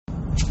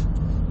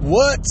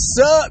What's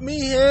up, mi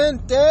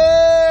gente?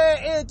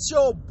 It's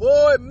your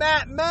boy,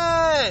 Matt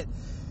Man,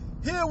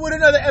 here with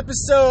another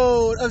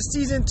episode of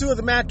Season 2 of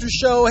the Matt Drew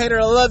Show. Hater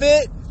to love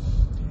it.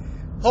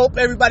 Hope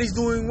everybody's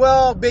doing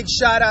well. Big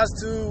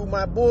shout-outs to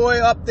my boy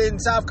up in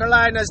South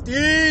Carolina,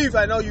 Steve.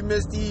 I know you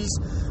missed these.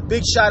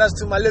 Big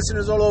shout-outs to my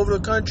listeners all over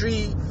the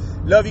country.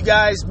 Love you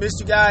guys. Missed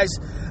you guys.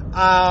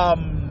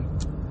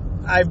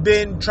 I've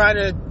been trying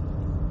to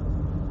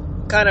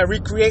kind of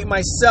recreate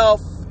myself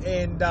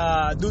and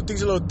do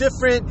things a little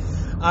different.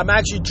 I'm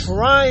actually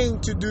trying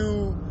to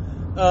do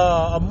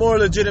a more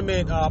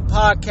legitimate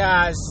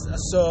podcast,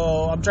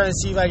 so I'm trying to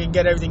see if I can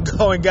get everything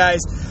going,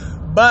 guys.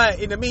 But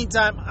in the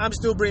meantime, I'm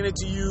still bringing it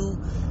to you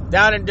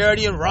down and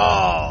dirty and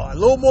raw. A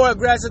little more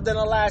aggressive than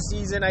the last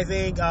season, I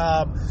think.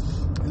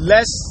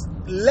 Less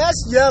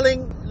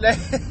yelling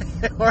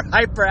or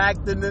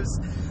hyperactiveness,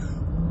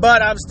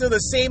 but I'm still the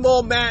same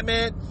old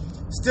madman,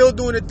 still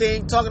doing the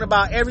thing, talking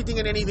about everything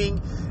and anything.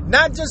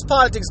 Not just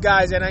politics,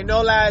 guys. And I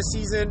know last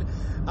season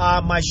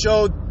my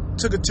show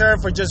took a turn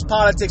for just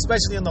politics,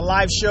 especially on the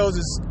live shows.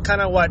 Is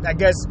kind of what I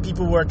guess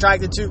people were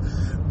attracted to.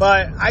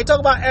 But I talk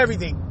about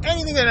anything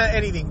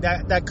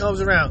that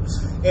comes around.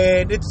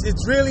 And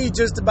it's really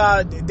just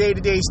about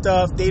day-to-day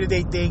stuff,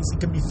 day-to-day things.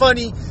 It can be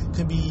funny, it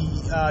can be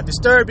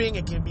disturbing,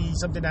 it can be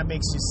something that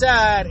makes you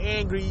sad,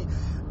 angry.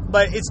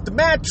 But it's the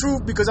mad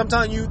truth, because I'm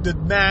telling you the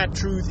mad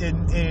truth,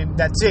 and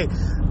that's it.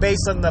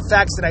 Based on the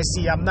facts that I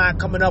see, I'm not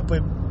coming up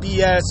with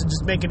BS and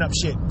just making up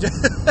shit.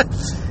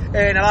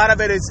 And a lot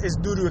of it is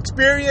due to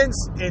experience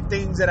and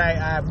things that I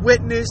have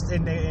witnessed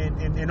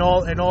and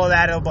all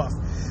that above.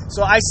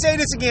 So I say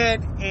this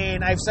again,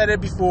 and I've said it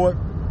before.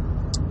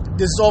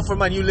 This is all for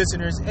my new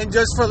listeners, and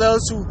just for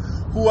those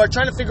who are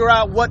trying to figure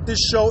out what this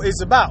show is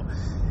about.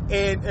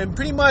 And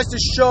pretty much the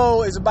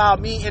show is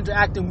about me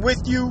interacting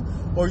with you,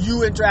 or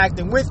you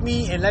interacting with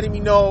me and letting me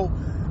know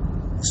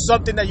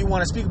something that you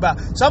want to speak about.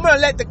 So I'm going to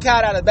let the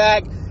cat out of the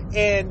bag.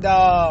 And,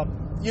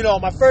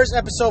 my first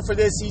episode for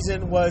this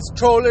season was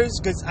trollers,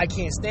 because I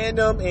can't stand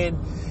them. And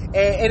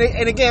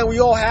again, we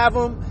all have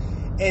them.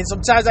 And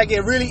sometimes I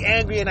get really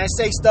angry and I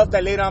say stuff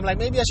that later I'm like,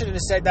 maybe I shouldn't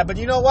have said that. But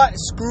you know what?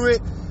 Screw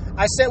it.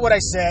 I said what I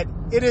said.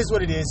 It is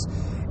what it is.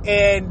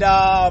 And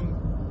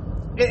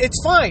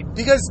it's fine,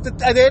 because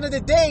at the end of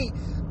the day,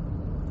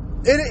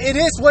 it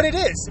is what it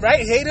is, right?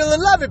 Hate it or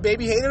love it,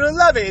 baby. Hate it or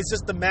love it. It's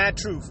just the mad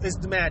truth. It's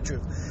the mad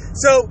truth.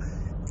 So,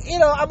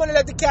 I'm going to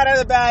let the cat out of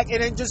the bag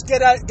and then just get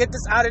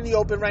this out in the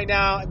open right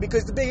now,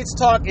 because the biggest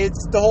talk is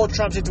the whole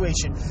Trump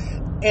situation.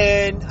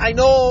 And I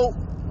know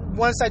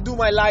once I do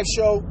my live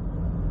show,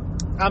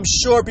 I'm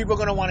sure people are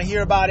going to want to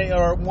hear about it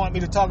or want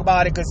me to talk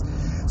about it.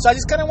 So I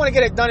just kind of want to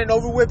get it done and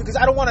over with, because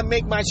I don't want to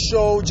make my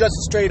show just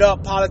a straight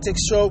up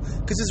politics show,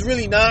 because it's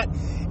really not.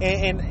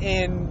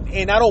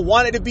 And I don't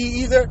want it to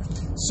be either.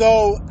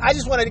 So I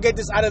just wanted to get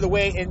this out of the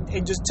way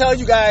and just tell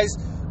you guys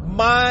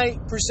my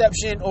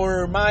perception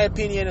or my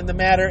opinion in the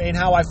matter and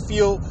how I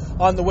feel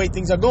on the way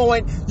things are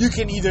going. You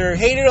can either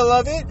hate it or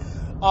love it.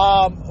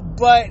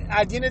 But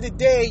at the end of the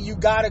day, you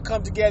got to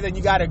come together and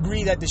you got to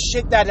agree that the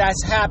shit that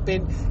has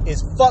happened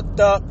is fucked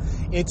up.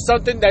 It's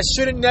something that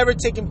should have never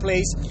taken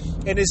place.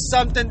 And it's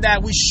something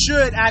that we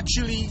should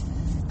actually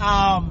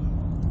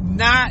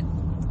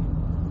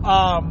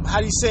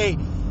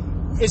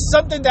it's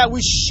something that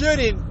we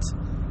shouldn't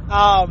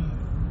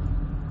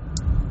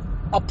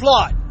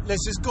applaud.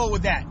 Let's just go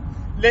with that.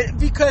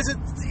 Because it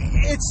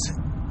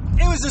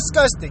was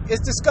disgusting.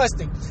 It's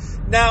disgusting.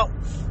 Now,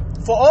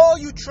 for all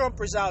you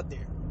Trumpers out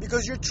there,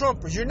 because you're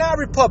Trumpers, you're not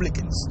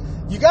Republicans.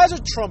 You guys are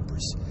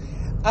Trumpers.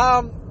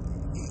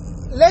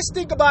 Let's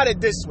think about it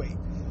this way.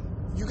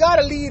 You got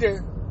a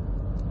leader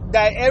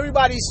that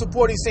everybody's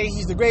supporting, saying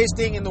he's the greatest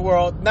thing in the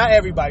world. Not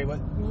everybody, but,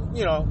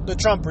 the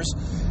Trumpers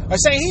are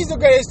saying he's the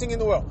greatest thing in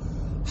the world.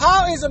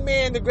 How is a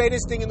man the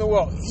greatest thing in the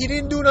world? He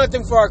didn't do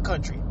nothing for our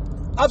country.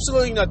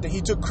 Absolutely nothing. He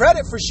took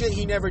credit for shit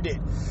he never did.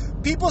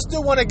 People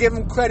still want to give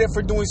him credit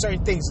for doing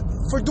certain things.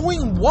 For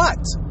doing what?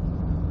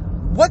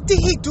 What did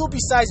he do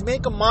besides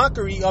make a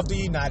mockery of the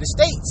United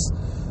States?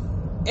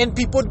 And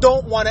people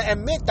don't want to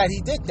admit that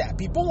he did that.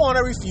 People want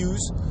to refuse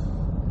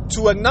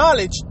to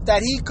acknowledge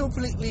that he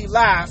completely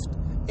laughed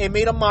and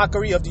made a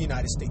mockery of the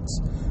United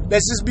States.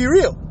 Let's just be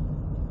real.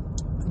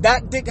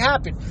 That did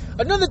happen.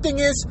 Another thing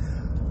is,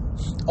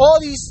 all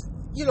these,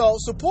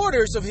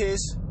 supporters of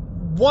his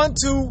want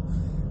to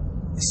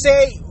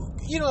say,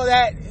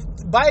 that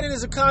Biden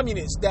is a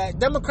communist, that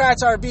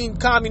Democrats are being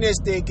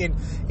communistic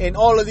and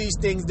all of these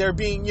things. They're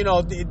being,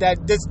 that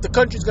the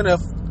country's going to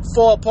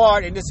fall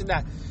apart and this and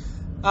that.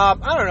 I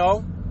don't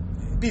know.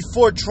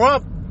 Before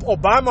Trump,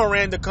 Obama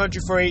ran the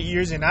country for 8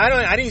 years, and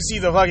I didn't see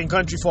the fucking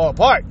country fall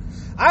apart.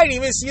 I didn't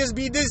even see us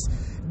be this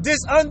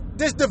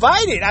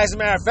divided. As a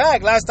matter of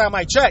fact, last time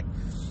I checked,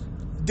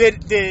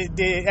 did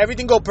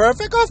everything go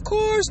perfect? Of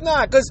course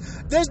not, because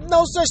there's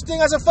no such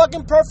thing as a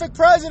fucking perfect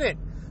president.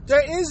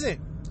 There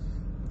isn't.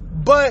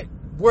 But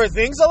were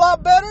things a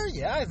lot better?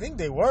 Yeah, I think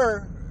they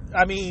were.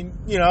 I mean,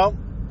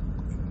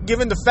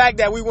 given the fact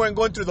that we weren't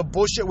going through the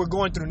bullshit we're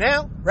going through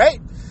now, right?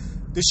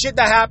 The shit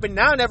that happened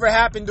now never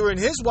happened during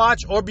his watch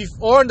or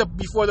before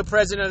the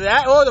president of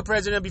that, or the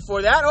president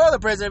before that, or the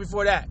president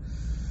before that.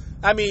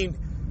 I mean,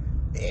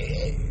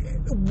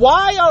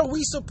 why are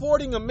we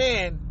supporting a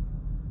man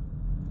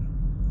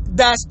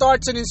that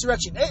starts an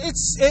insurrection?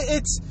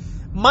 It's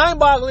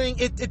mind-boggling.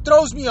 It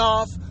throws me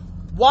off.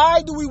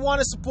 Why do we want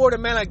to support a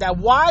man like that?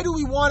 Why do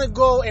we want to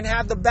go and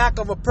have the back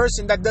of a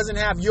person that doesn't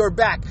have your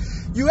back?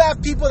 You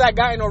have people that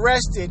gotten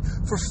arrested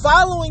for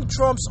following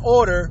Trump's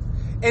order,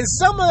 and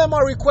some of them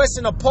are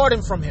requesting a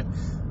pardon from him.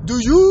 Do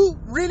you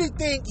really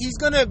think he's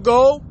going to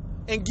go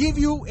and give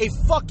you a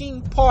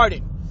fucking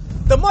pardon?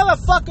 The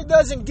motherfucker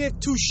doesn't give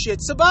two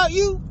shits about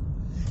you.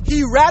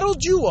 He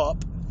rattled you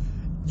up.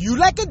 You,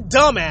 like a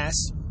dumbass,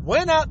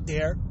 went out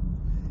there,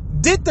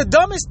 did the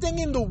dumbest thing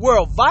in the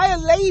world,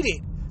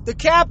 violated the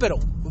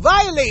Capitol,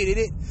 violated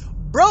it,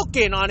 broke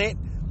in on it,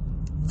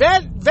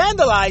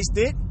 vandalized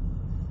it,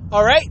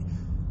 all right?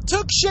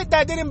 Took shit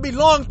that didn't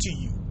belong to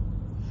you.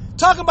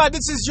 Talking about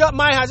this is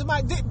my house.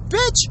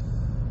 Bitch,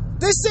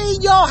 this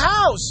ain't your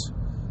house,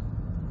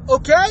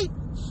 okay?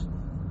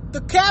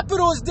 The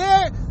Capitol is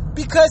there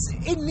because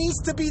it needs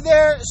to be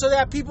there so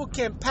that people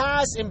can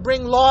pass and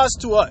bring laws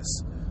to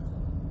us.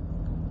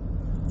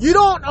 You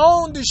don't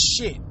own the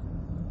shit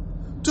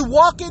to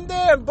walk in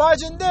there and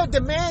barge in there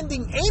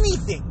demanding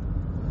anything.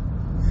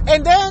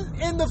 And then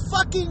in the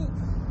fucking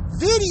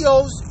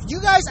videos, you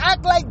guys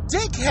act like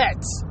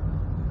dickheads.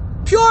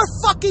 Pure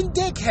fucking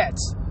dickheads.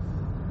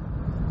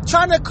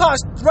 Trying to cause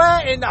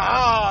threat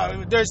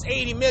and, there's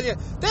 80 million.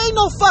 There ain't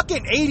no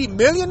fucking 80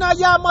 million now,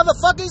 y'all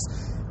motherfuckers.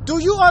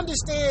 Do you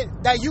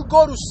understand that you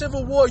go to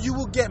civil war, you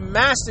will get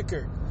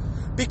massacred?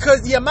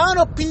 Because the amount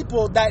of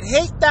people that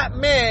hate that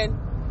man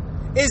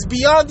is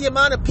beyond the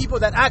amount of people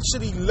that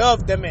actually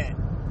love the man.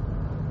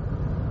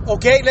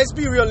 Okay, let's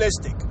be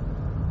realistic.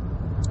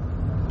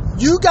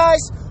 You guys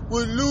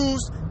will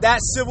lose that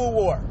civil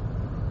war.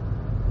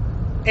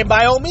 And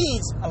by all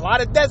means, a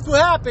lot of deaths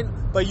will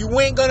happen, but you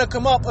ain't gonna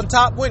come up on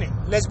top winning.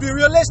 Let's be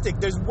realistic.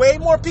 There's way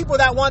more people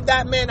that want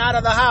that man out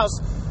of the house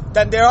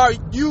than there are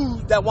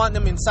you that want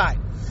them inside.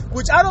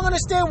 Which I don't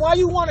understand why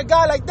you want a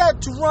guy like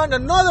that to run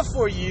another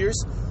 4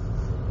 years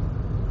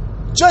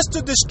just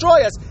to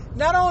destroy us.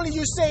 Not only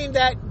you saying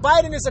that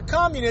Biden is a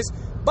communist,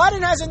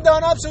 Biden hasn't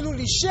done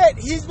absolutely shit.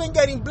 He's been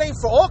getting blamed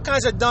for all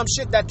kinds of dumb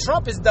shit that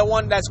Trump is the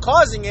one that's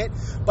causing it.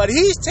 But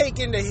he's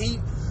taking the heat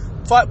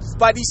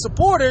by these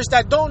supporters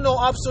that don't know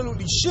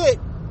absolutely shit,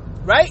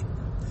 right?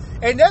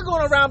 And they're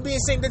going around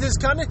saying that this is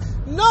communist.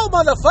 No,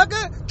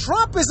 motherfucker.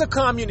 Trump is a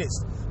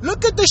communist.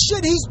 Look at the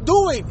shit he's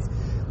doing.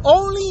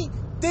 Only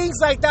things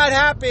like that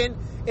happen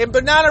in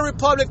banana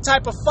republic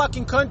type of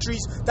fucking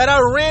countries that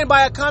are ran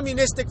by a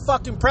communistic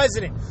fucking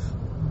president.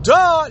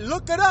 Duh,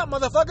 look it up,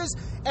 motherfuckers.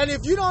 And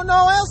if you don't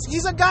know else,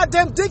 he's a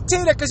goddamn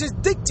dictator because he's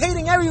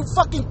dictating every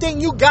fucking thing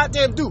you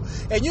goddamn do.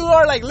 And you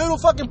are like little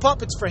fucking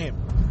puppets for him.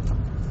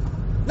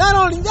 Not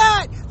only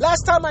that,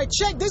 last time I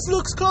checked, this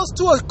looks close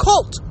to a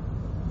cult.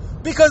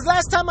 Because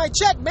last time I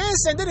checked,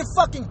 Manson didn't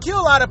fucking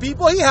kill a lot of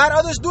people. He had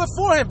others do it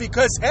for him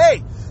because,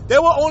 hey, they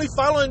were only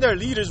following their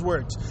leader's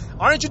words.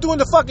 Aren't you doing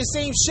the fucking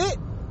same shit?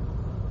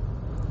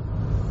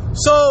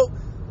 So,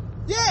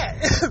 yeah,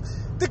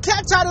 the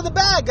cat's out of the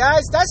bag,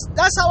 guys.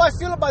 That's how I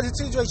feel about the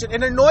situation.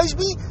 It annoys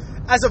me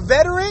as a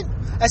veteran,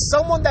 as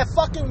someone that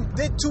fucking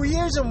did 2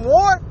 years in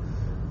war,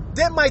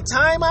 did my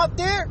time out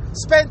there,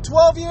 spent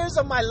 12 years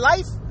of my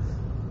life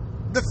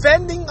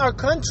defending our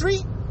country,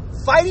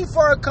 fighting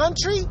for our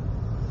country,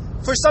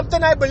 for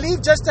something I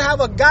believe, just to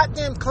have a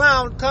goddamn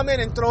clown come in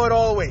and throw it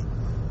all away.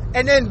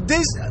 And then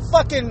these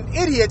fucking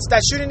idiots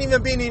that shouldn't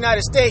even be in the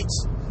United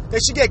States, they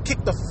should get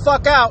kicked the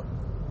fuck out.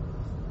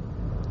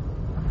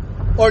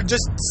 Or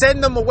just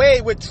send them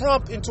away with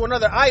Trump into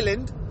another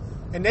island,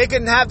 and they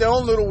can have their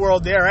own little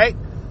world there, right?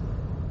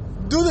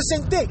 Do the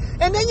same thing.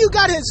 And then you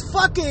got his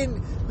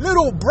fucking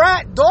little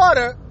brat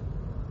daughter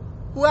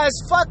who has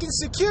fucking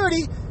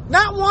security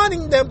not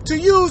wanting them to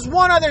use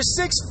one of their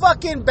 6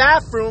 fucking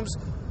bathrooms.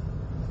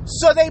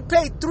 So they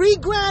pay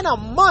 $3,000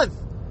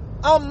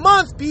 a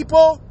month,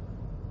 people,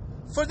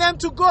 for them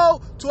to go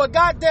to a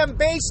goddamn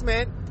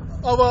basement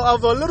of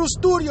a little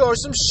studio or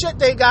some shit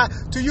they got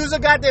to use a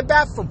goddamn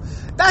bathroom.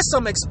 That's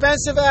some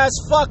expensive ass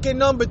fucking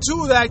number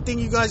 2 that I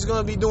think you guys are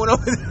gonna be doing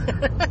over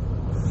there.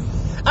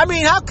 I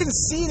mean, how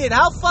conceited,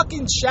 how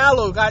fucking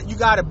shallow you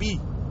gotta be,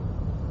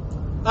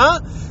 huh?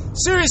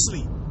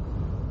 Seriously.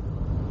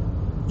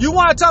 You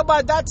want to talk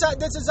about that?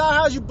 This is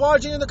how you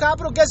barging in the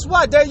Capitol? Guess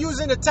what? They're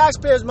using the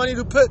taxpayers' money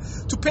to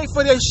pay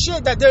for their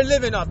shit that they're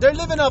living off. They're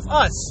living off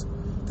us,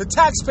 the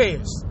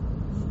taxpayers.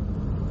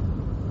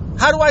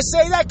 How do I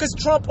say that? Because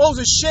Trump owes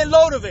a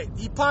shitload of it.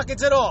 He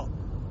pockets it all.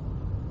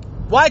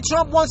 Why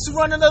Trump wants to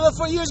run another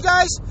 4 years,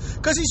 guys?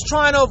 Because he's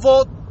trying to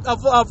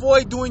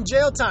avoid doing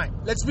jail time.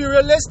 Let's be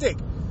realistic.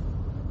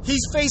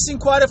 He's facing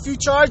quite a few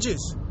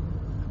charges,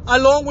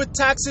 along with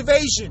tax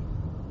evasion.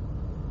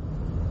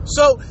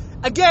 So,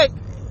 again,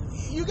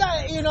 you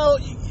got,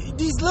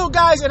 these little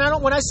guys, and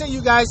when I say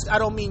you guys, I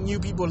don't mean you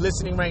people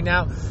listening right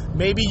now.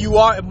 Maybe you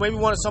are, maybe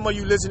some of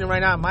you listening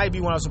right now might be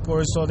one of the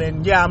supporters, so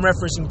then, yeah, I'm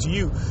referencing to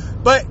you.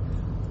 But,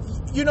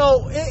 you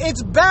know,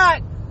 it's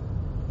bad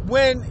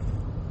when,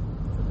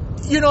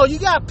 you know, you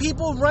got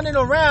people running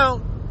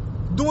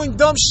around doing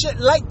dumb shit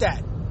like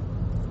that.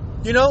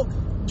 You know,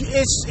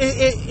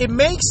 it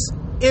makes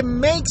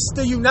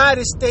the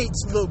United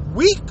States look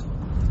weak,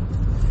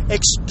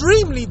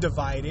 extremely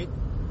divided.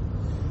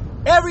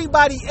 Every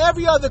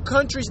other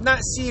country's not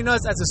seeing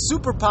us as a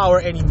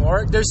superpower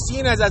anymore. They're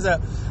seeing us as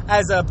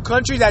a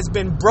country that's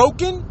been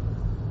broken,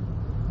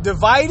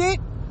 divided,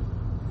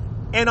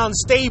 and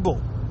unstable.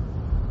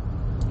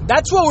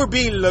 That's what we're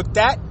being looked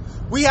at.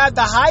 We have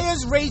the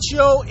highest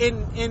ratio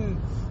in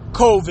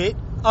COVID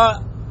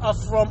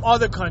from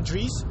other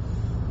countries,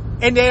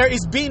 and there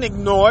is being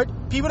ignored.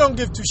 People don't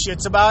give two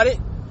shits about it.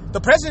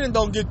 The president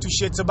don't give two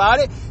shits about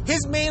it.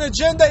 His main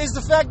agenda is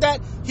the fact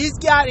that he's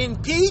got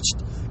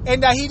impeached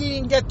and that he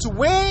didn't get to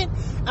win.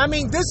 I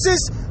mean, he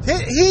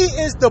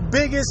is the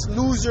biggest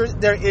loser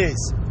there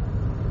is.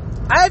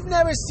 I've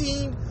never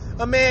seen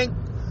a man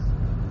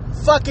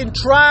fucking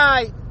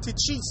try to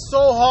cheat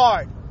so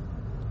hard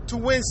to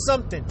win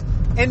something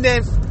and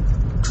then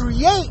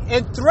create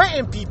and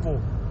threaten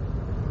people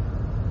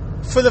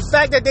for the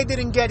fact that they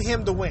didn't get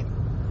him to win.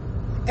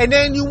 And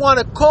then you want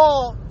to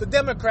call the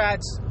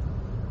Democrats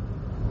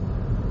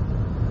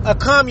a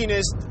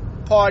communist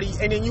party,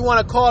 and then you want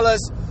to call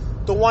us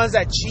the ones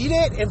that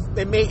cheated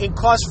and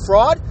caused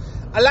fraud.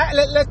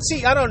 Let's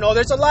see. I don't know.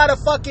 There's a lot of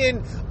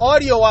fucking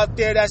audio out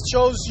there that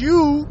shows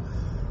you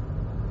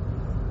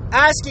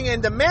asking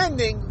and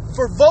demanding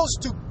for votes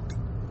to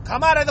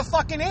come out of the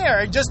fucking air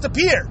and just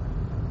appear.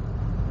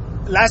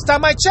 Last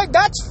time I checked,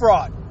 that's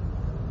fraud.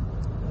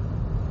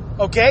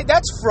 Okay,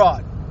 that's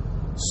fraud.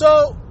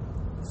 So,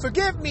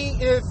 forgive me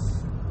if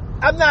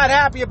I'm not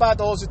happy about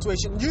the whole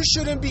situation. You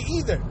shouldn't be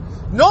either.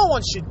 No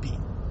one should be.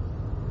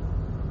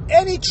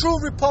 Any true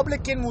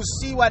Republican will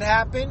see what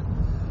happened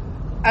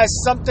as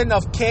something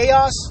of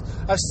chaos,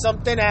 as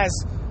something as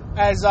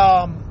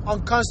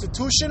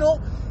unconstitutional,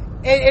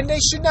 and they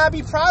should not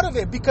be proud of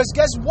it. Because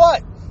guess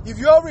what? If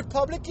you're a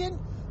Republican,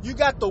 you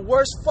got the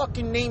worst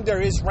fucking name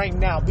there is right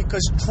now,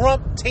 because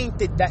Trump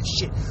tainted that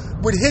shit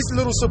with his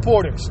little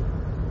supporters.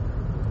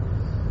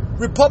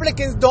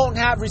 Republicans don't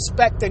have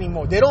respect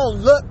anymore. They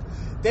don't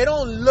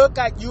look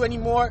at you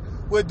anymore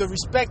with the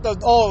respect of,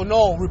 oh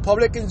no,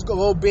 Republicans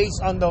go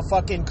based on the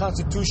fucking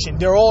Constitution.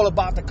 They're all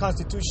about the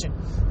Constitution.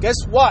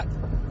 Guess what?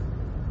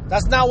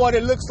 That's not what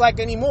it looks like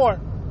anymore.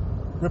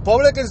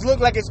 Republicans look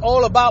like it's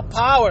all about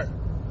power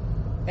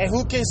and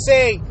who can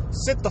say,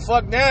 sit the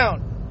fuck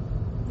down,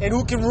 and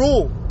who can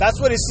rule. That's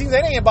what it seems.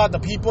 It ain't about the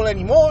people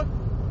anymore.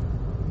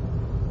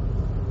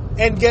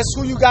 And guess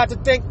who you got to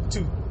thank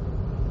to?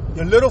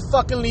 Your little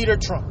fucking leader,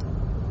 Trump.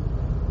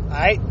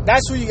 Alright?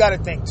 That's who you got to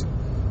thank to.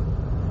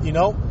 You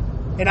know?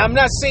 And I'm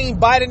not saying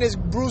Biden is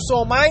Bruce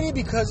Almighty,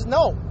 because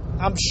no.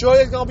 I'm sure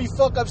there's going to be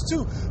fuck-ups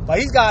too. But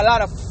he's got a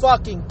lot of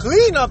fucking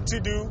cleanup to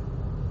do,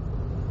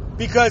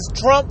 because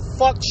Trump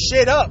fucked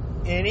shit up.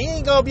 And he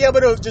ain't going to be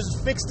able to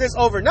just fix this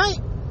overnight.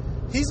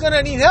 He's going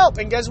to need help.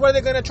 And guess what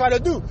they're going to try to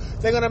do?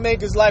 They're going to make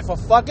his life a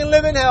fucking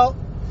living hell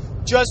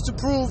just to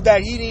prove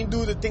that he didn't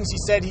do the things he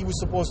said he was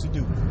supposed to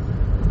do.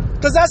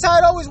 Because that's how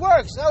it always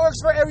works. That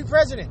works for every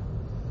president.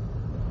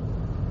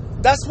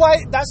 That's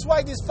why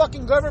this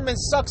fucking government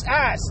sucks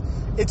ass.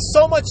 It's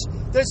so much,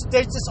 there's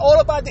just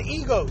all about the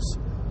egos.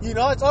 You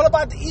know, it's all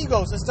about the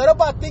egos. Instead of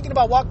about thinking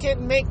about what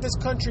can make this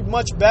country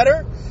much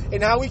better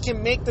and how we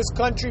can make this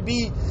country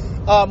be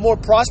more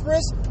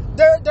prosperous,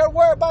 they're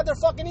worried about their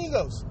fucking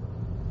egos.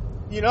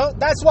 You know,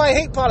 that's why I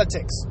hate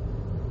politics.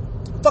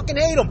 Fucking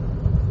hate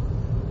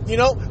them. You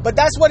know, but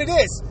that's what it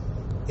is.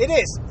 It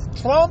is.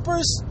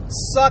 Trumpers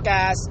suck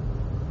ass.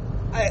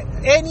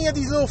 Any of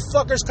these little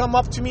fuckers come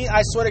up to me,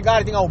 I swear to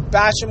God, I think I'll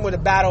bash them with a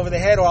bat over the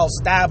head, or I'll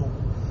stab them.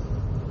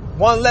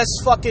 One less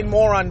fucking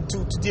moron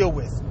to deal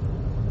with.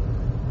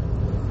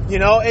 You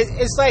know,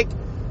 it's like,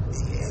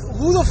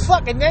 who the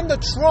fuck? And then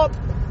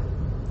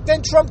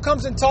then Trump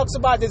comes and talks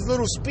about this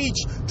little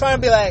speech, trying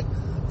to be like,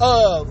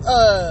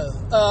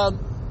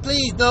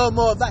 please no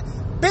more.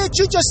 Bitch,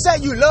 you just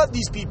said you love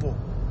these people.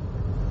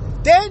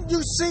 Then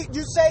you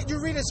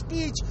read a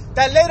speech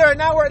that later,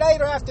 an hour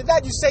later after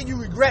that, you say you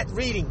regret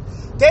reading.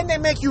 Then they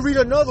make you read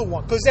another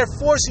one because they're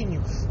forcing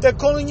you. They're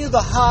calling you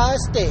the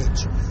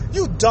hostage.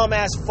 You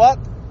dumbass fuck.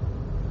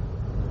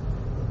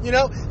 You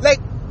know, like,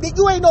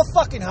 you ain't no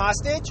fucking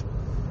hostage.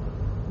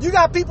 You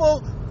got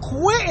people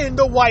quitting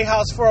the White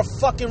House for a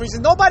fucking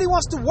reason. Nobody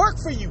wants to work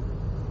for you.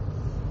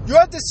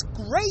 You're a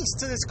disgrace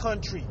to this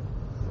country.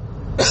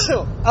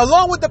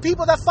 Along with the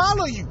people that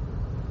follow you.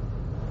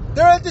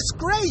 They're a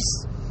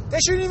disgrace. They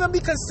shouldn't even be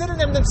considering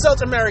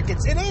themselves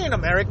Americans. It ain't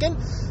American.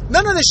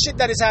 None of the shit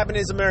that is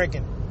happening is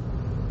American.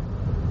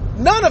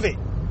 None of it.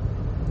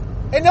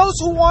 And those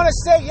who want to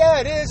say, yeah,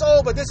 it is,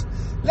 but this,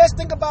 let's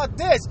think about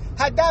this.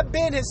 Had that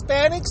been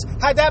Hispanics,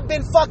 had that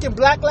been fucking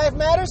Black Lives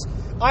Matters,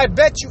 I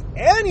bet you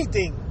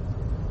anything,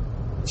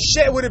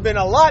 shit would have been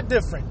a lot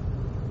different.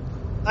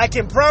 I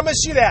can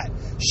promise you that.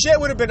 Shit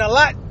would have been a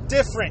lot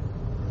different.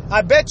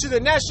 I bet you the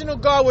National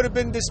Guard would have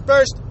been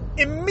dispersed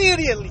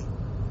immediately.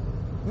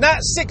 Not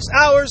 6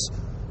 hours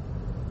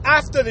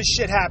after the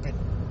shit happened.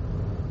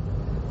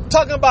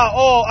 Talking about,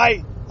 oh,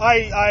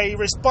 I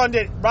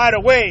responded right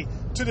away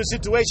to the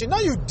situation. No,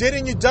 you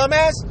didn't, you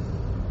dumbass.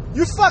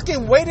 You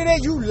fucking waited there,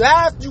 you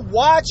laughed, you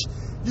watched,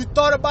 you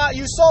thought about,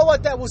 you saw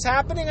what that was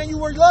happening and you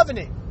were loving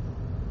it.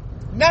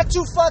 Not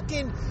to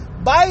fucking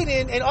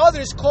Biden and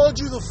others called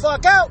you the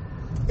fuck out,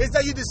 is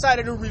that you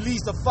decided to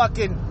release the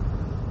fucking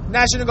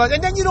National Guard.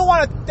 And then you don't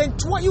want to, then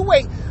you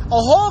wait a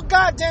whole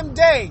goddamn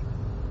day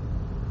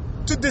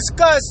to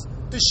discuss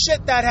the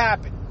shit that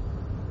happened.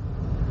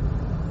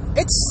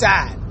 It's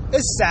sad.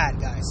 It's sad,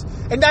 guys.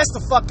 And that's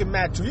the fucking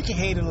mad truth. You can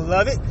hate it or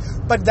love it,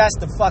 but that's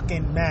the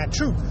fucking mad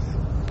truth.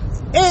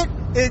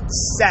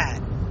 It's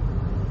sad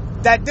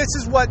that this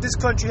is what this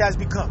country has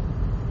become.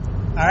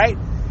 Alright?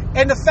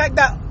 And the fact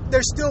that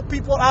there's still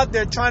people out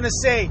there trying to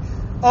say,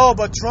 oh,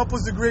 but Trump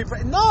was the great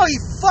president. No, he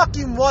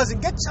fucking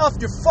wasn't. Get off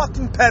your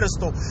fucking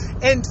pedestal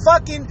and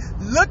fucking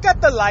look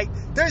at the light.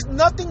 There's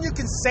nothing you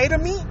can say to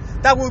me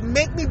that would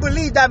make me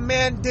believe that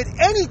man did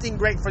anything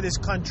great for this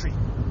country.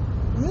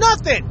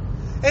 Nothing.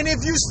 And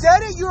if you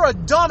said it, you're a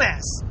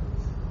dumbass.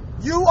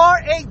 You are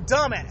a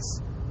dumbass.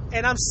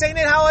 And I'm saying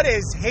it how it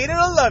is. Hate it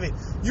or love it.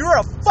 You're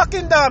a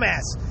fucking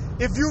dumbass.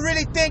 If you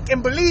really think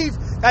and believe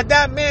that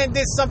that man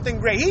did something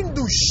great. He didn't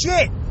do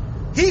shit.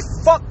 He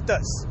fucked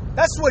us.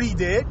 That's what he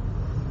did.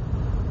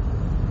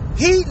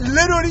 He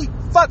literally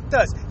fucked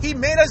us. He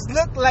made us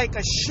look like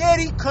a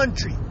shitty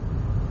country.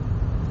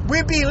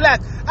 We're being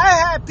left. I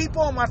had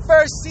people on my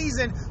first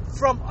season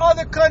from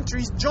other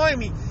countries join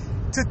me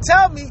to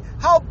tell me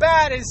how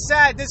bad and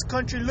sad this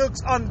country looks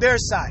on their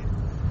side.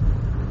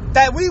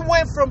 That we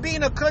went from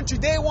being a country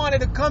they wanted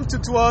to come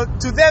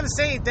to them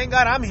saying, thank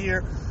God I'm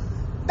here.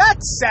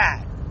 That's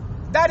sad.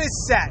 That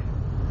is sad.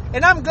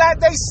 And I'm glad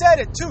they said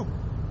it too.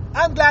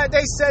 I'm glad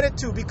they said it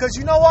too. Because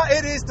you know what?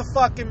 It is the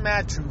fucking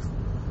mad truth.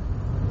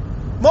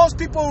 Most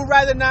people would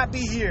rather not be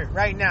here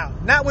right now.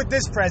 Not with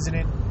this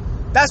president.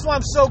 That's why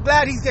I'm so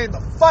glad he's getting the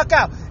fuck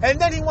out. And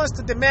then he wants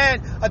to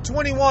demand a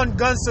 21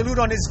 gun salute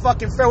on his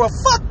fucking farewell.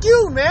 Fuck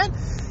you, man.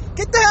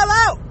 Get the hell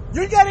out.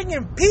 You're getting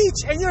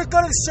impeached and you're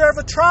going to serve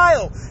a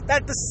trial.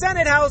 That the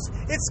Senate House,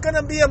 it's going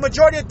to be a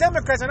majority of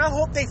Democrats. And I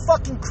hope they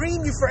fucking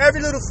cream you for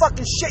every little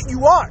fucking shit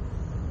you are.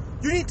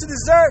 You need to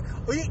deserve,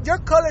 your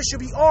color should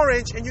be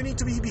orange and you need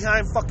to be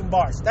behind fucking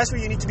bars. That's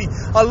where you need to be.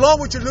 Along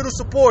with your little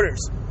supporters.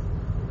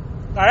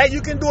 Alright?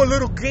 You can do a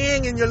little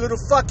gang in your little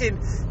fucking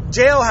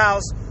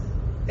jailhouse.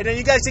 And then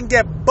you guys can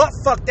get butt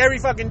fucked every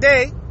fucking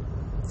day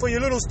for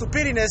your little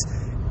stupidiness.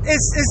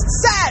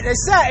 It's sad.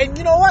 It's sad. And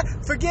you know what?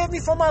 Forgive me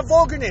for my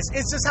vulgarness.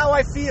 It's just how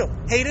I feel.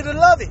 Hate it or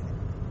love it.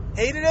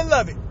 Hate it or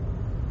love it.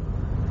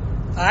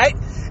 Alright?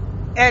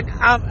 And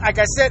like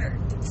I said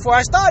before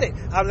I started,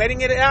 I'm letting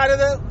it out of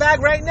the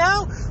bag right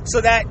now so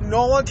that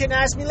no one can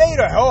ask me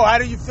later, oh, how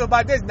do you feel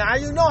about this? Now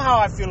you know how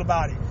I feel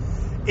about it.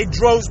 It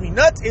drove me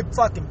nuts. It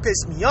fucking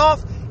pissed me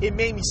off. It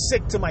made me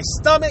sick to my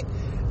stomach.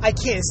 I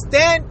can't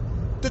stand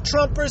the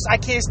Trumpers. I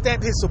can't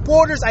stand his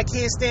supporters. I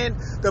can't stand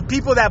the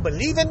people that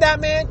believe in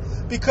that man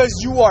because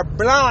you are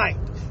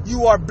blind.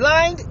 You are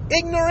blind,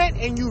 ignorant,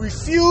 and you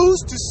refuse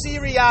to see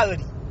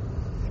reality.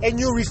 And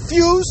you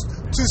refuse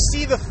to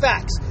see the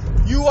facts.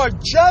 You are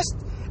just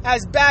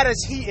as bad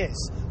as he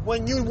is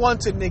when you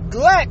want to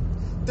neglect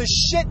the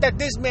shit that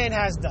this man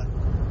has done.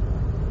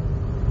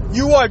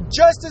 You are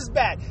just as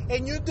bad.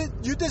 And you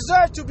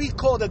deserve to be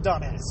called a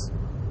dumbass.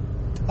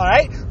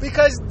 Alright?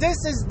 Because this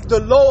is the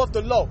low of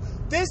the low.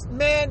 This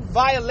man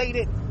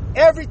violated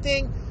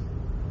everything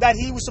that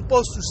he was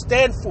supposed to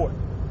stand for.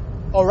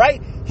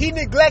 Alright? He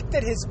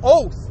neglected his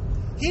oath.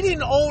 He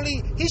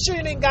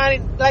shouldn't have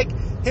gotten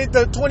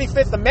the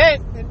 25th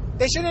Amendment.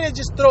 They shouldn't have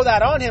just throw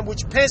that on him,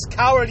 which Pence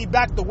cowardly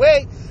backed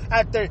away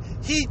after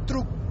he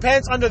threw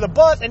Pence under the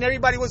bus and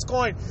everybody was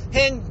going,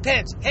 hang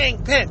Pence,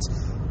 hang Pence.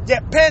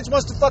 Yet Pence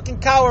wants to fucking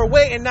cower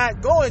away and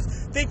not going,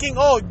 thinking,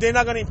 oh, they're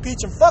not going to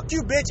impeach him. Fuck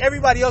you, bitch.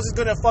 Everybody else is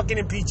going to fucking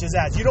impeach his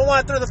ass. You don't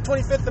want to throw the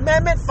 25th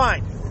Amendment?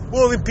 Fine.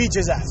 We'll impeach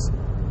his ass.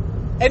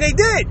 And they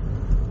did.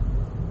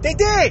 They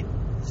did.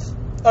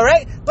 All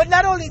right? But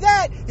not only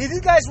that, if you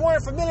guys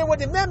weren't familiar with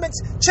the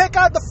amendments, check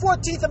out the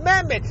 14th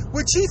Amendment,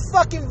 which he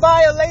fucking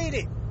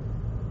violated.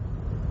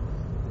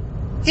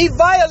 He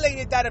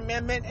violated that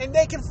amendment, and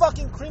they can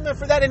fucking cream him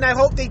for that, and I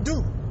hope they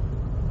do.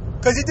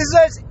 Because he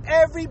deserves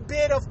every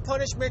bit of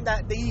punishment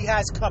that he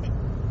has coming.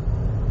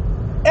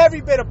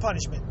 Every bit of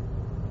punishment.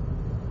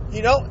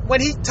 You know,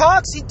 when he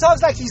talks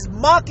like he's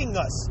mocking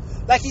us.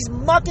 Like he's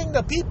mocking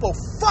the people.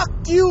 Fuck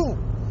you.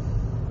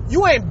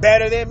 You ain't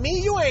better than me.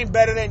 You ain't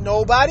better than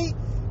nobody.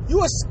 You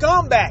a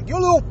scumbag. You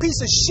a little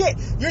piece of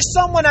shit. You're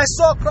someone I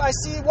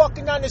see you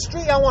walking down the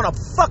street. I want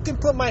to fucking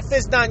put my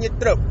fist down your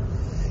throat.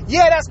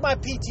 Yeah, that's my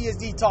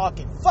PTSD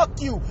talking.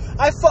 Fuck you.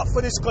 I fought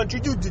for this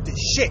country. You did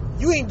this shit.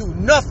 You ain't do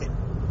nothing.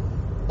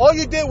 All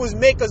you did was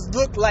make us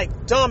look like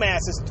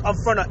dumbasses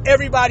in front of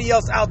everybody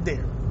else out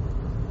there.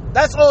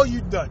 That's all you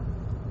done.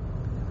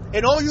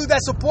 And all you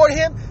that support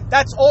him,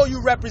 that's all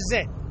you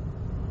represent.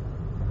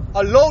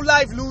 A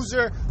low-life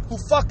loser who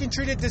fucking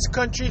treated this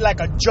country like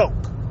a joke.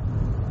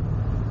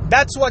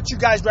 That's what you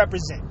guys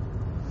represent.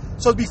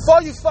 So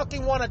before you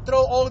fucking want to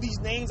throw all these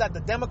names at the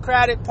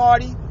Democratic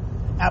Party,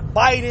 at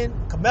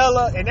Biden,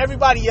 Kamala, and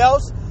everybody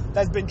else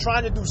that's been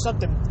trying to do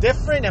something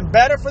different and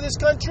better for this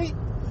country,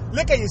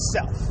 look at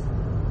yourself.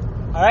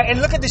 Alright?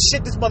 And look at the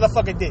shit this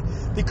motherfucker did.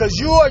 Because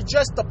you are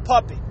just a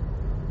puppet.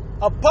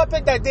 A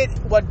puppet that did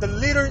what the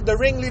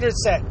ringleader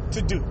said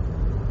to do.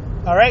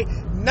 Alright?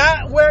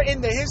 Not where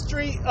in the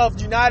history of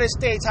the United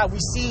States have we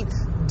seen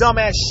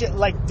dumbass shit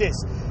like this.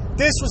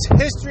 This was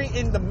history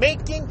in the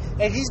making,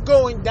 and he's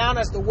going down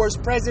as the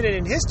worst president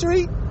in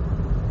history.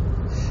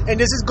 And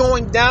this is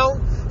going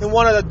down in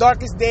one of the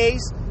darkest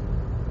days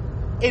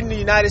in the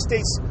United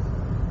States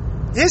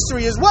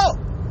history as well.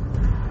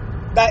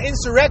 That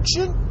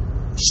insurrection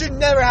should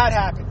never have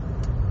happened.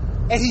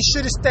 And he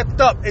should have stepped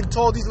up and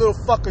told these little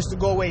fuckers to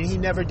go away, and he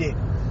never did.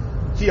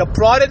 He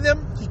applauded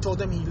them. He told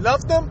them he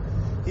loved them.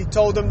 He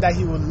told them that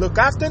he would look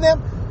after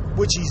them,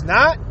 which he's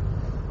not.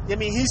 I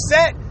mean, he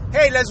said,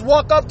 hey, let's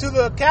walk up to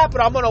the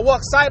Capitol. I'm going to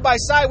walk side by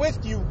side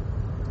with you.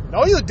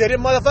 No, you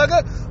didn't,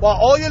 motherfucker. While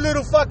all your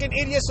little fucking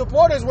idiot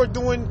supporters were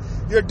doing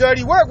your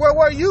dirty work, where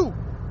were you?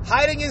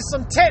 Hiding in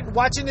some tent,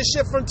 watching the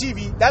shit from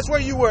TV. That's where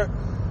you were.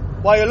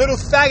 While your little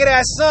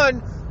faggot-ass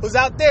son was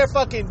out there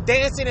fucking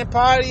dancing and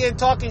partying and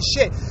talking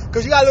shit.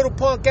 Because you got little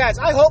punk ass.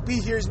 I hope he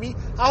hears me.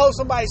 I hope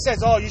somebody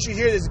says, oh, you should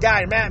hear this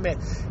guy, Madman.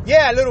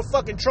 Yeah, little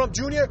fucking Trump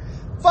Jr.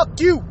 Fuck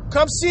you.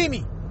 Come see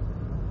me.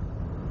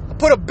 I'll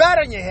put a bat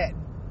on your head.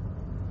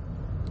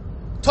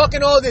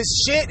 Talking all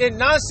this shit and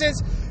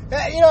nonsense.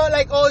 You know,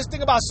 like all this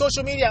thing about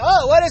social media.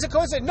 Oh, what is a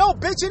coincidence? No,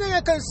 bitch, it ain't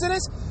a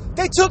coincidence.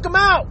 They took him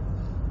out.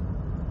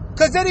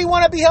 Because they didn't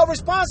want to be held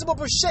responsible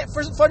for shit,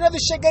 for another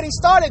shit getting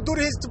started due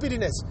to his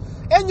stupidness.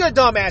 And your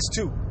dumb ass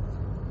too.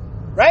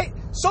 Right?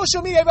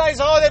 Social media, everybody's,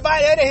 oh, they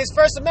violated his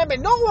First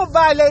Amendment. No one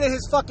violated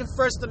his fucking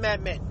First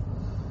Amendment.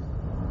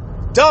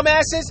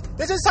 Dumbasses.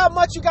 This is how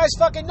much you guys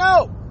fucking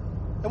know.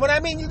 And when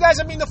I mean you guys,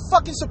 I mean the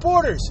fucking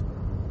supporters.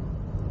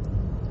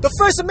 The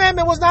First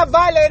Amendment was not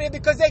violated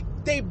because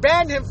they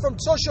banned him from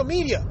social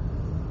media.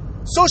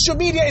 Social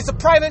media is a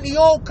privately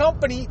owned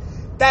company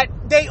that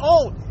they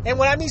own. And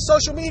when I mean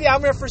social media,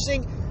 I'm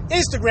referencing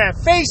Instagram,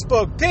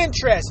 Facebook,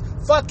 Pinterest,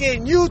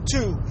 fucking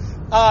YouTube,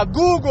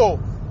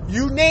 Google,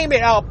 you name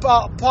it,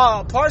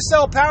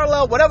 Parcel,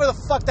 Parallel, whatever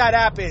the fuck that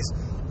app is.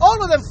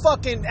 All of them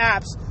fucking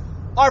apps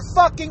are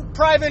fucking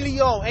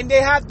privately owned. And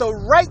they have the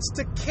rights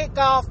to kick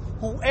off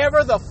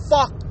whoever the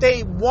fuck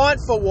they want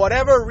for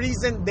whatever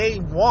reason they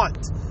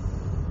want.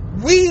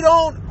 We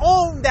don't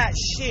own that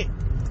shit.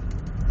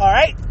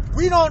 Alright?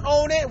 We don't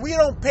own it. We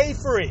don't pay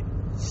for it.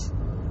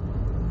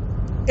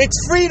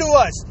 It's free to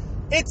us.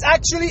 It's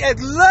actually a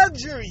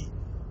luxury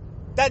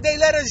that they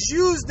let us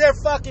use their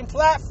fucking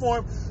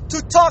platform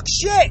to talk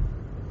shit.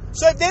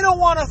 So if they don't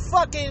want to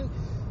fucking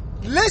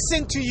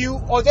listen to you,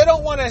 or they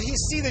don't want to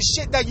see the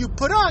shit that you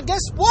put on,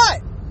 guess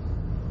what?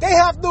 They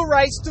have the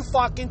rights to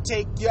fucking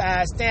take your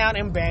ass down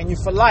and ban you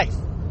for life.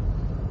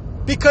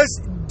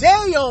 Because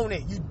they own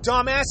it, you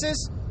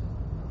dumbasses.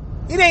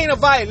 It ain't a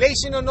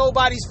violation of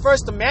nobody's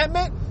First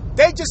Amendment.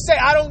 They just say,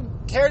 I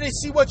don't care to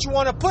see what you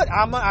want to put.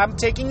 I'm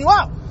taking you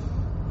out.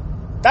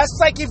 That's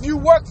like if you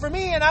work for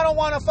me and I don't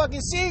want to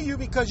fucking see you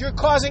because you're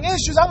causing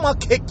issues, I'm going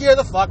to kick you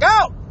the fuck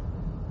out.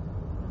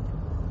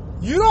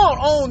 You don't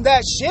own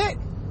that shit.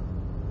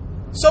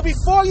 So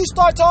before you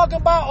start talking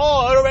about,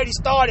 oh, it already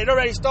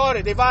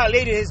started. They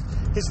violated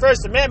his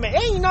First Amendment.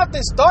 Ain't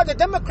nothing started. The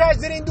Democrats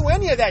didn't do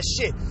any of that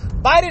shit.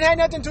 Biden had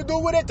nothing to do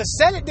with it. The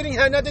Senate didn't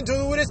have nothing to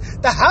do with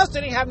it. The House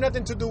didn't have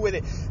nothing to do with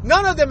it.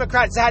 None of the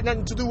Democrats had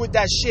nothing to do with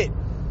that shit.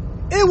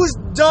 It was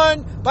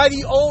done by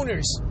the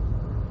owners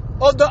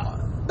of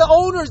the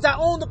owners that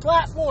own the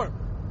platform.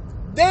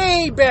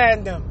 They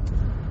banned him.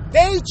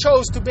 They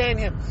chose to ban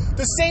him.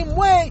 The same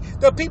way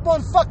the people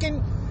in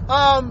fucking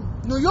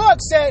New York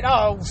said,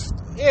 oh,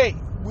 hey,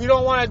 we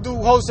don't want to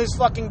host this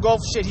fucking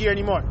golf shit here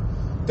anymore.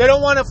 They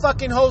don't want to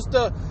fucking host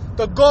the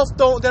golf.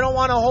 They don't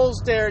want to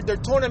host their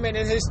tournament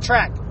in his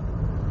track.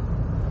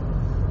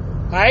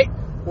 Alright?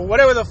 Well,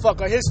 whatever the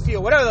fuck, or his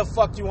field, whatever the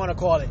fuck you want to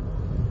call it.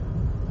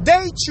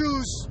 They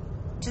choose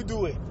to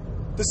do it.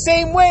 The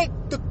same way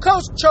the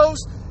coach chose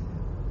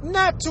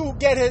not to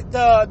get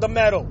the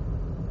medal.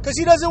 Because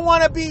he doesn't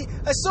want to be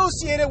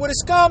associated with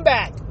a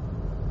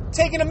scumbag.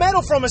 Taking a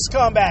medal from a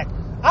scumbag.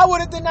 I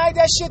would have denied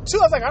that shit too.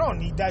 I was like, I don't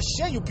need that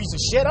shit, you piece of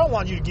shit. I don't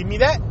want you to give me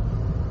that.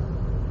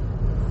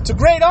 It's a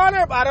great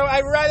honor, but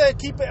I'd rather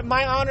keep it.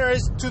 My honor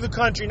is to the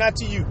country, not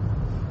to you.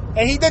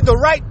 And he did the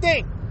right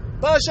thing.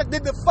 Belichick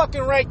did the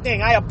fucking right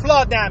thing. I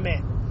applaud that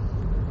man.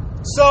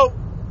 So,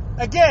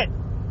 again,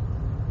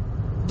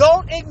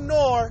 don't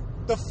ignore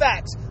the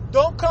facts.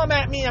 Don't come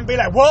at me and be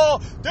like, whoa,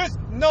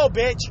 no,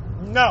 bitch.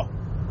 No.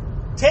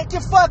 Take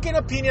your fucking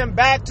opinion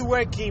back to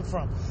where it came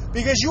from.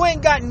 Because you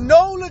ain't got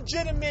no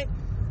legitimate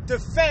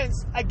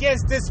defense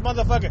against this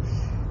motherfucker.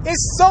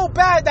 It's so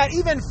bad that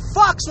even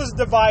Fox was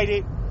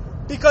divided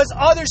because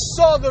others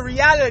saw the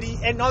reality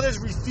and others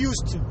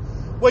refused to.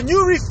 When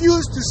you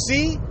refuse to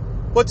see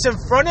what's in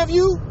front of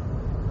you,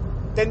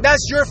 then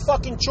that's your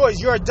fucking choice.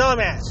 You're a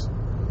dumbass.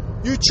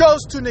 You chose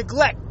to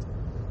neglect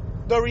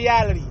the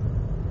reality.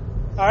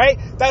 Alright?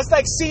 That's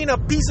like seeing a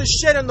piece of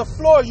shit on the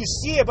floor. You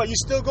see it, but you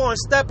still go and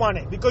step on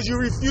it because you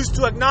refuse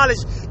to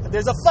acknowledge that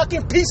there's a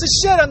fucking piece of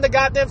shit on the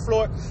goddamn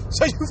floor.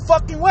 So you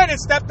fucking went and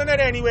stepped on it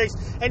anyways.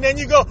 And then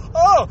you go,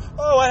 oh,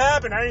 what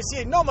happened? I didn't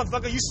see it. No,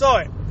 motherfucker, you saw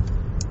it.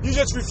 You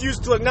just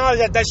refused to acknowledge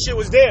that shit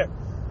was there.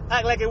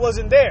 Act like it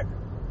wasn't there.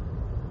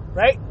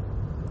 Right?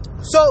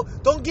 So,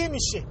 don't give me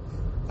shit.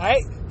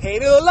 Alright?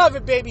 Hate it or love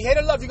it, baby. Hate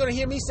it or love it. You're gonna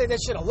hear me say that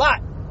shit a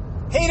lot.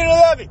 Hate it or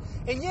love it.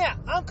 And yeah,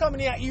 I'm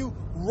coming at you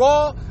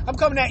raw. I'm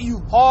coming at you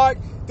hard.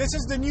 This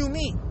is the new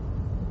me.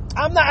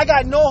 I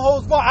got no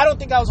holds barred. I don't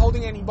think I was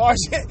holding any bars,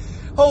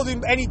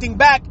 holding anything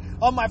back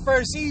on my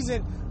first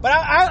season. But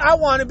I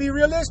want to be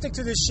realistic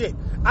to this shit.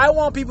 I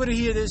want people to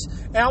hear this,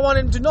 and I want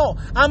them to know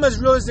I'm as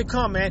real as they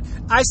come, man.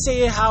 I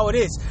say it how it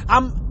is.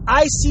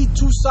 I see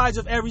two sides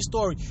of every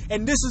story,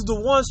 and this is the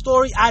one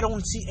story I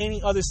don't see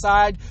any other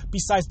side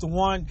besides the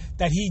one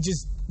that he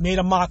just made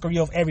a mockery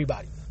of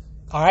everybody.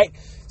 All right?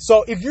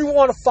 So if you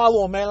want to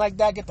follow a man like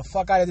that, get the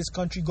fuck out of this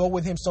country. Go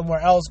with him somewhere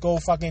else. Go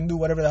fucking do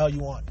whatever the hell you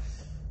want.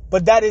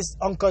 But that is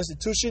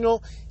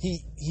unconstitutional.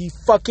 He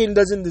fucking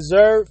doesn't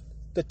deserve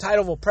the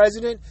title of a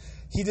president.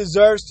 He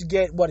deserves to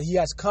get what he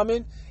has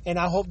coming, and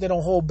I hope they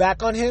don't hold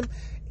back on him.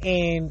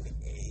 And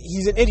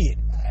he's an idiot.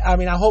 I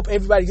mean, I hope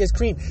everybody gets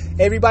creamed.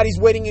 Everybody's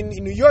waiting in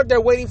New York.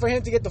 They're waiting for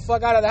him to get the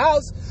fuck out of the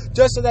house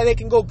just so that they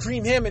can go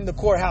cream him in the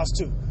courthouse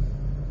too.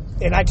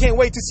 And I can't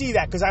wait to see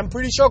that because I'm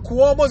pretty sure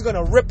Cuomo's going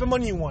to rip him a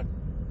new one.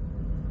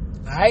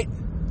 All right?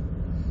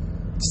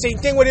 Same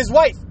thing with his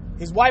wife.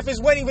 His wife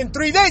is waiting in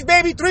 3 days,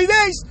 baby. 3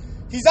 days.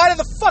 He's out of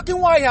the fucking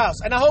White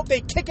House. And I hope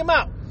they kick him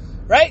out.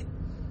 Right?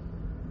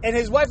 And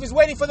his wife is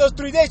waiting for those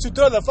 3 days to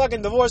throw the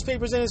fucking divorce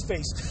papers in his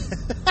face.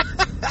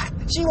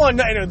 She want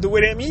nothing to do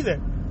with him either.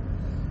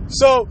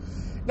 So,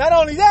 not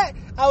only that,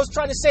 I was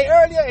trying to say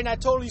earlier, and I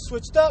totally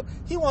switched up,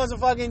 he wants a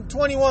fucking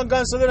 21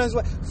 gun salute on his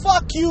wife.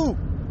 Fuck you.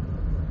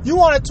 You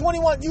want a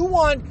 21, you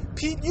want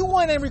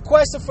and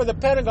requested for the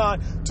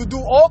Pentagon to do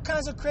all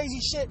kinds of crazy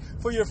shit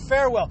for your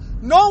farewell.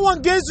 No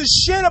one gives a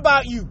shit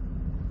about you.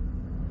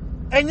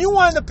 And you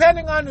want the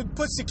Pentagon to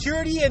put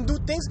security and do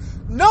things?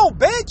 No,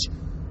 bitch.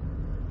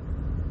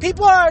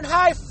 People are in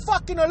high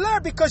fucking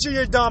alert because of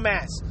your dumb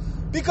ass.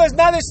 Because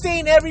now they're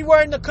staying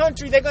everywhere in the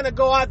country. They're going to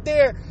go out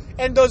there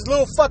and those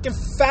little fucking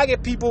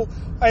faggot people.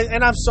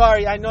 And I'm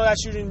sorry. I know I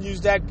shouldn't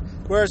use that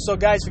word. So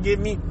guys, forgive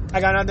me.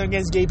 I got nothing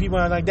against gay people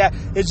and like that.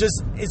 It's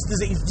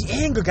the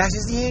anger, guys.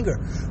 It's the anger.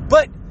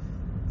 But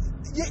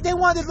they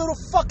want these little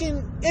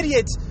fucking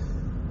idiots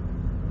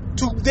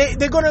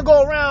they're going to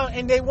go around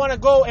and they want to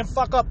go and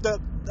fuck up the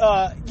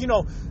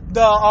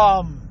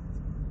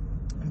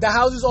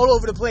houses all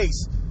over the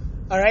place.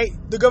 All right,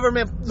 the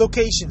government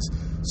locations.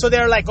 So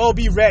they're like, oh,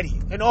 be ready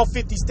in all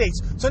 50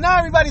 states. So now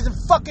everybody's in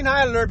fucking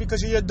high alert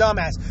because you're a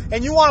dumbass.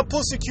 And you want to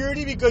pull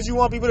security because you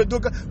want people to do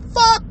it.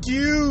 Fuck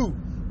you.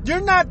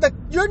 You're not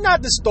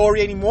the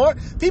story anymore.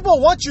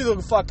 People want you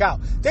to fuck out.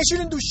 They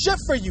shouldn't do shit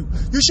for you.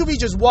 You should be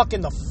just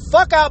walking the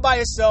fuck out by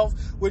yourself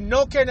with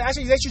no care.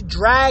 Actually, they should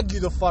drag you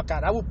the fuck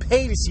out. I will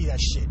pay to see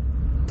that shit.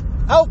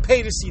 I will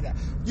pay to see that.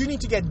 You need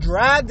to get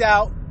dragged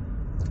out.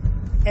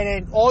 And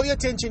then all the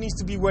attention needs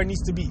to be where it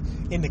needs to be.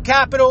 In the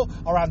Capitol,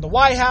 around the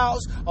White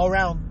House,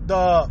 around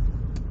around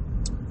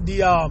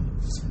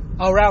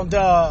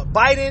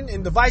Biden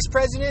and the Vice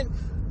President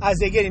as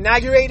they get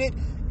inaugurated,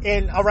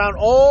 and around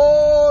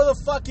all the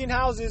fucking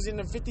houses in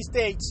the 50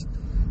 states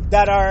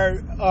that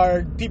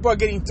are people are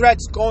getting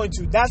threats going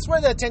to. That's where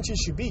the attention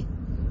should be.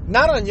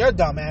 Not on your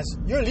dumbass.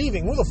 You're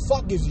leaving. Who the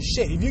fuck gives a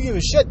shit? If you give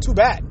a shit, too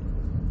bad.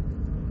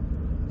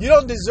 You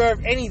don't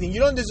deserve anything. You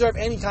don't deserve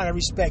any kind of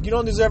respect. You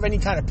don't deserve any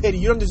kind of pity.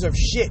 You don't deserve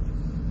shit.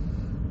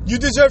 You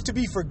deserve to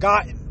be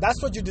forgotten.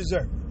 That's what you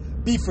deserve.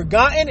 Be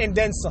forgotten and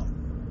then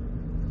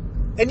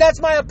some. And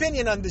that's my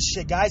opinion on this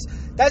shit, guys.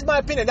 That's my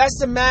opinion. That's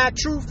the mad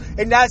truth.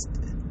 And that's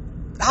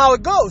how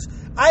it goes.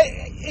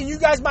 And you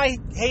guys might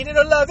hate it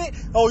or love it.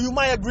 Or you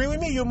might agree with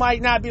me. You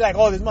might not be like,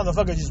 oh, this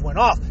motherfucker just went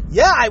off.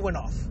 Yeah, I went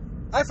off.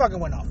 I fucking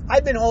went off.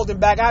 I've been holding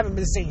back. I haven't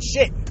been saying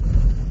shit.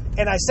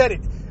 And I said it.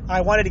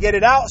 I wanted to get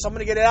it out, so I'm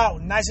going to get it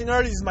out nice and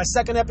early. This is my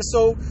second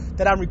episode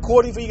that I'm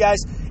recording for you guys,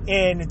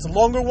 and it's a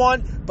longer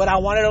one, but I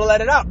wanted to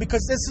let it out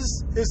because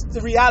it's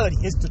the reality.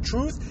 It's the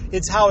truth.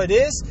 It's how it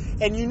is,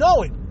 and you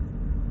know it.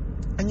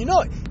 And you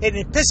know it. And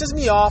it pisses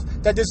me off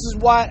that this is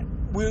what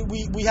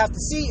we have to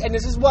see, and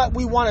this is what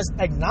we want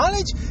to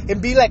acknowledge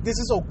and be like, this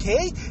is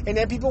okay. And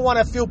then people want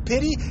to feel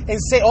pity and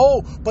say,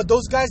 oh, but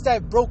those guys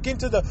that broke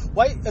into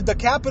the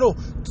Capitol,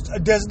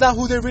 that's not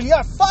who they really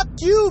are. Fuck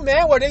you,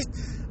 man.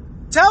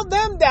 Tell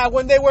them that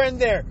when they were in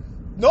there.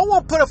 No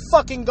one put a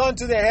fucking gun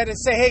to their head and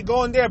say, hey,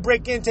 go in there,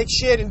 break in, take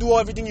shit, and do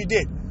everything you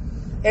did.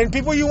 And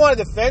people, you want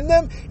to defend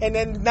them and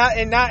then not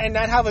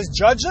have us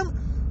judge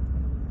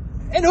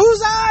them? In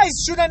whose eyes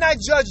should I not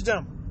judge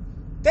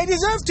them? They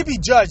deserve to be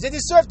judged. They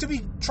deserve to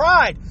be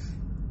tried.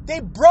 They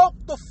broke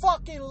the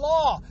fucking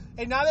law.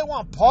 And now they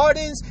want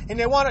pardons, and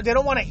they don't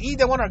want to eat,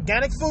 they want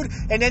organic food,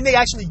 and then they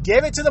actually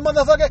give it to the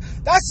motherfucker.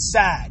 That's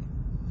sad.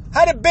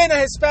 Had it been a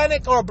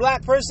Hispanic or a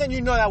black person,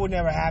 you know that would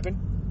never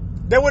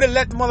happen. They would have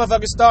let the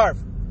motherfucker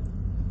starve.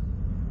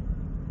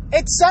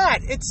 It's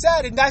sad. It's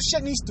sad, and that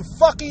shit needs to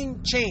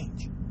fucking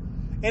change.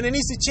 And it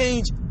needs to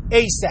change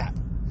ASAP.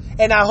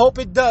 And I hope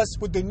it does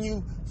with the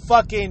new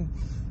fucking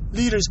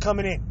leaders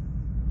coming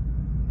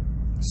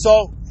in.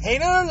 So,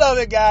 hate it or love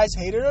it, guys.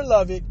 Hate it or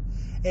love it.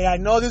 And I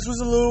know this was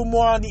a little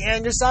more on the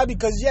anger side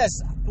because, yes,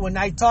 when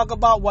I talk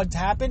about what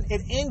happened,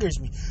 it angers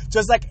me.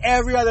 Just like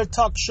every other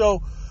talk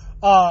show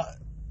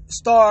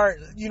star,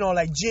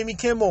 like Jimmy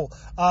Kimmel,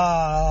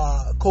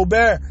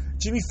 Colbert,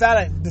 Jimmy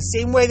Fallon, the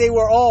same way they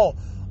were all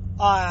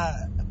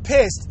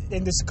pissed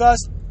and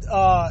discussed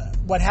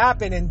what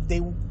happened, and they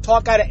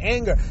talk out of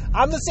anger.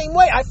 I'm the same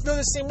way. I feel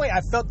the same way.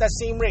 I felt that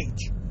same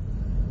rage.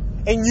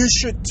 And you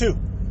should too.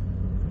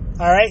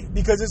 All right?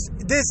 Because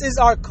this is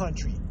our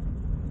country.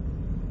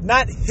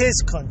 Not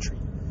his country.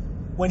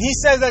 When he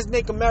says let's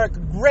make America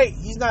great,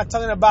 he's not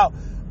talking about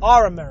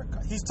our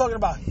America. He's talking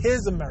about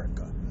his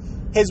America.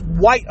 His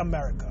white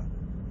America.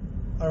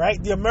 All right?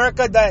 The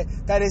America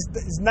that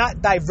is not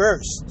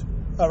diverse.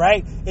 All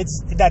right?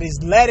 That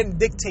is led and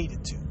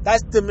dictated to.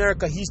 That's the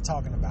America he's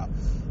talking about.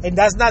 And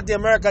that's not the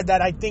America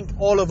that I think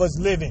all of us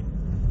live in.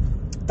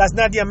 That's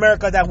not the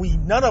America that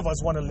none of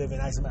us want to live in,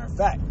 as a matter of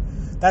fact.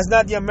 That's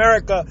not the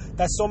America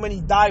that so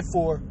many died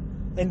for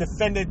and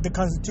defended the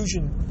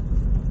Constitution.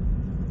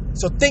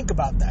 So think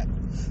about that.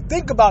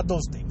 Think about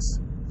those things.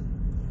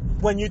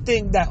 When you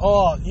think that,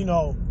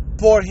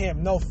 poor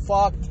him. No,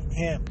 fuck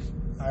him.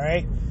 All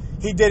right?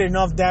 He did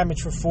enough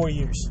damage for 4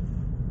 years.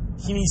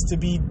 He needs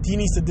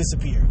to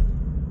disappear.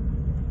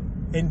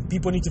 And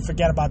people need to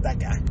forget about that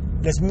guy.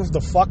 Let's move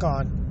the fuck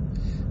on.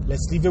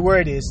 Let's leave it where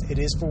it is. It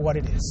is for what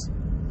it is.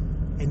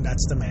 And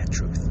that's the man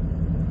truth.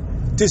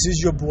 This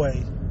is your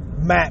boy,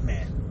 Matt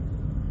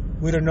Man,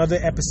 with another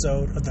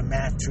episode of the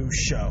Matt Truth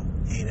Show.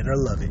 Hate it or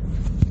love it.